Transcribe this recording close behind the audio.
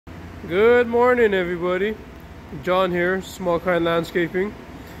Good morning, everybody. John here, Small Kind Landscaping.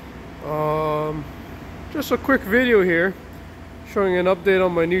 Just a quick video here showing an update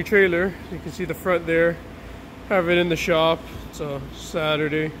on my new trailer. You can see the front there. Have it in the shop. It's a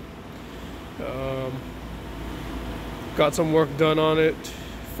Saturday. Got some work done on it.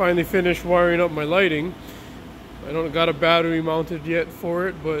 Finally finished wiring up my lighting. I don't got a battery mounted yet for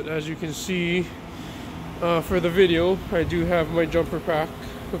it, but as you can see for the video, I do have my jumper pack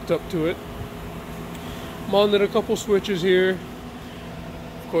hooked up to it. Mounted a couple switches here.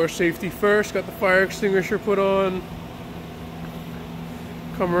 Of course, safety first. Got the fire extinguisher put on.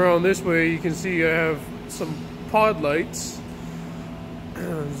 Come around this way, you can see I have some pod lights.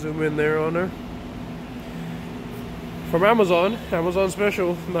 Zoom in there on her. From Amazon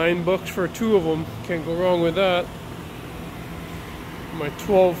special, $9 for two of them. Can't go wrong with that. My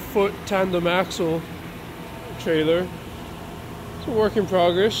 12-foot tandem axle trailer. It's a work in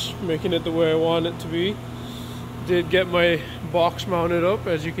progress, making it the way I want it to be. Did get my box mounted up,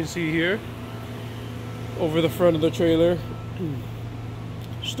 as you can see here, over the front of the trailer.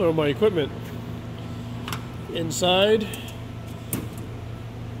 Store my equipment. Inside,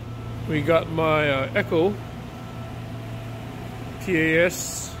 we got my Echo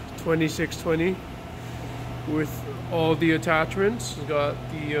PAS 2620 with all the attachments. It's got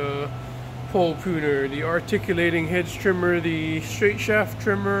the pole pruner, the articulating hedge trimmer, the straight shaft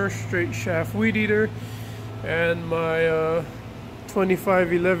trimmer, straight shaft weed eater, and my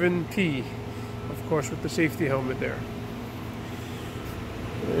 2511P, of course, with the safety helmet there.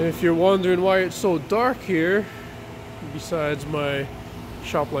 If you're wondering why it's so dark here, besides my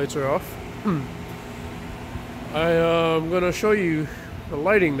shop lights are off, I'm gonna show you the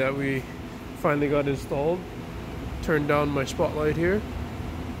lighting that we finally got installed. Turn down my spotlight here.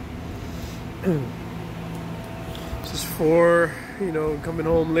 This is for, coming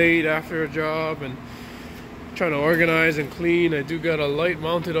home late after a job and trying to organize and clean. I do got a light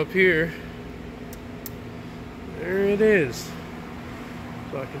mounted up here. There it is.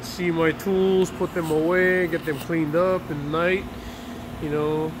 So I can see my tools, put them away, get them cleaned up in the night.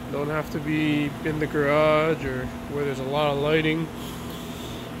 Don't have to be in the garage or where there's a lot of lighting.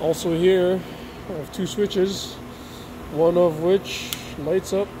 Also here, I have two switches, one of which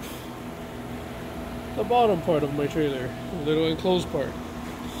lights up the bottom part of my trailer, the little enclosed part.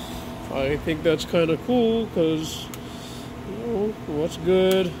 I think that's kind of cool because, what's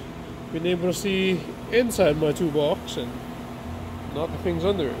good, being able to see inside my toolbox and not the things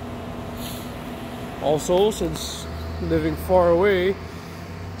under it. Also, since living far away,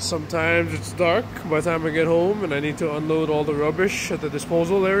 sometimes it's dark by the time I get home and I need to unload all the rubbish at the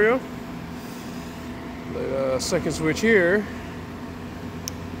disposal area. The second switch here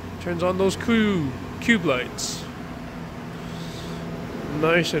turns on those cube lights.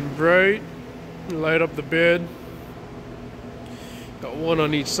 Nice and bright. Light up the bed. Got one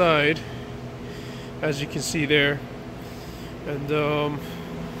on each side, as you can see there. And I'm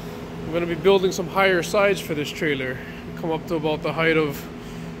going to be building some higher sides for this trailer. Come up to about the height of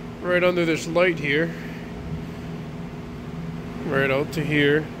right under this light here. Right out to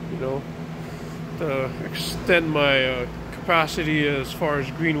here, to extend my capacity as far as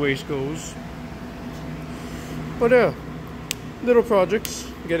green waste goes. But yeah, little projects,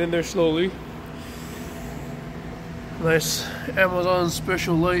 get in there slowly. Nice Amazon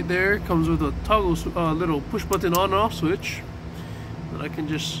special light there. Comes with a toggle, little push button on off switch that I can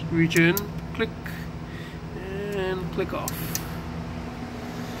just reach in, click, and click off.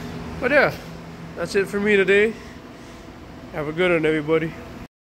 But yeah, that's it for me today. Have a good one, everybody.